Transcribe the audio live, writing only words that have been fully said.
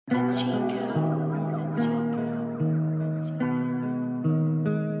King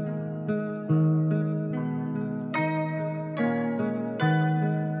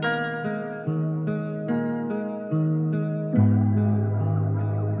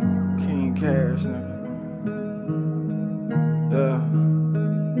Cash, nigga. Yeah.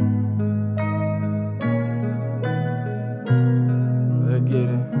 Let's get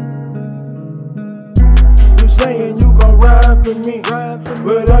it. You saying you gon' ride for me,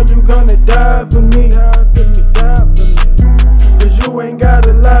 but are you gonna die for me? Cause you ain't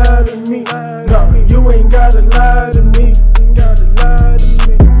gotta lie to me. No, you ain't gotta lie to me.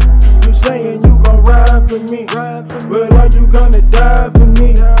 You saying you gon' ride for me, but are you gonna die for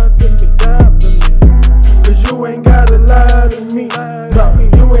me? Cause you ain't gotta lie to me. No,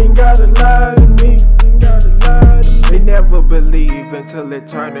 you ain't gotta lie to me. They never believe until it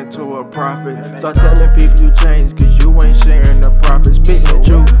turn into a profit. Start telling people you changed cause you ain't sharing the profit. Spitting the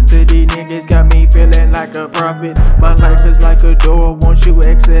truth to these niggas got me feeling like a prophet. My life is like a door, won't you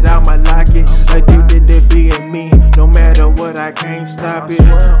exit out my locket? Addicted to being me, no matter what I can't stop it.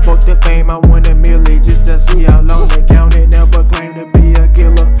 Fuck the fame, I want a million just to see how long they count it. Never claim to be a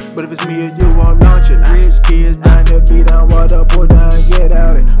killer, but if it's me or you, I'll launch it. Rich kids dying to be down, water pour down, get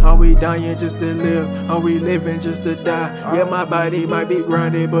out it. Are we dying just to live? Are we living just to die? Yeah, my body might be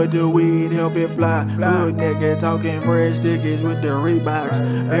grinded, but the weed help it fly. Good nigga talking fresh dickies with the Reeboks.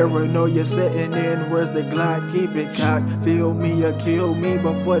 Paranoia setting in, where's the Glock? Keep it cocked. Feel me or kill me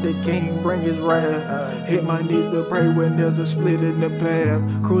before the king bring his wrath. Hit my knees to pray when there's a split in the path.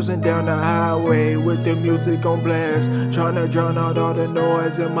 Cruising down the highway with the music on blast. Trying to drown out all the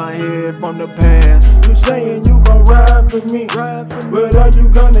noise in my head from the past. You saying you gon' ride for me, but are you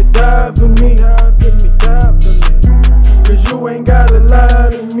gonna die for me? Cause you ain't gotta lie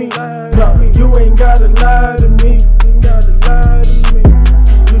to me. No, you ain't gotta lie to me.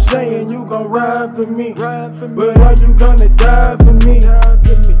 You saying you gon' ride for me, but are you gonna die for me?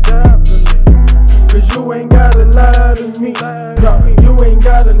 Cause you ain't gotta lie to me. No, you ain't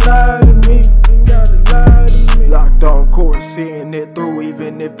gotta lie to me. Locked on course, seeing it through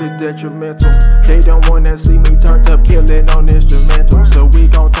even if it's detrimental. They don't wanna see me turned up killing on instrumental. So we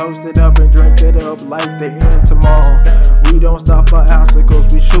gon' toast it up and drink it up like the end tomorrow. We don't stop for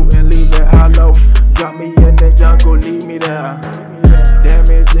obstacles, we shoot and leave it hollow. Drop me in the jungle, leave me there.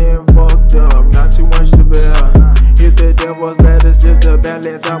 Damaged and fucked up, not too much to bear. Hit the devil's letters just to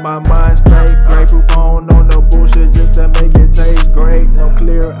balance out my mind state. Grey coupon on the bullshit just to make it taste great. No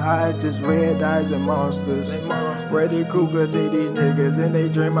clear eyes, just red eyes and monsters. Freddy Krueger to these niggas and they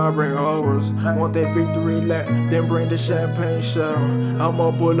dream I bring horrors. Want that victory lap, then bring the champagne show.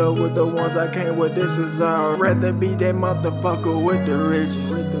 I'ma pull up with the ones I came with, this is all. Rather be that motherfucker with the riches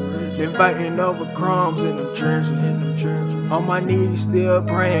than fighting over crumbs in them trenches. On my knees still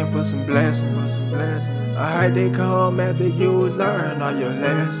praying for some blessings. I heard they come after you learn all your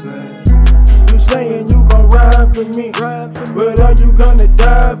lessons. You saying you gon' ride for me, but are you gonna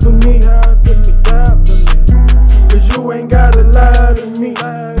die for me? Cause you ain't gotta lie to me.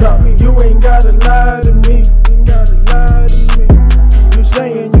 No, you ain't gotta lie to me. You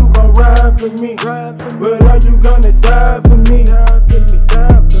saying you gon' ride for me, but are you gonna die for me?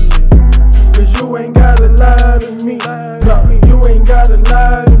 Cause you ain't gotta lie to me. No, you ain't gotta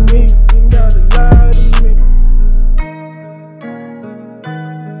lie to me.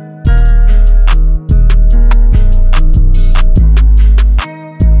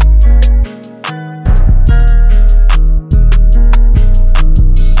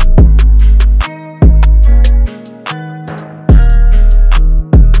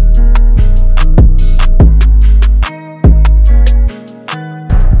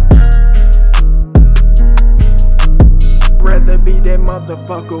 Be that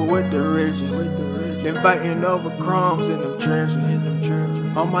motherfucker with the riches than fighting over crumbs in them trenches.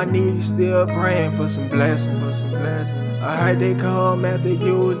 On my knees still praying for some blessings. I heard they come after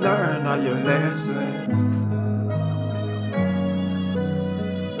you learn all your lessons.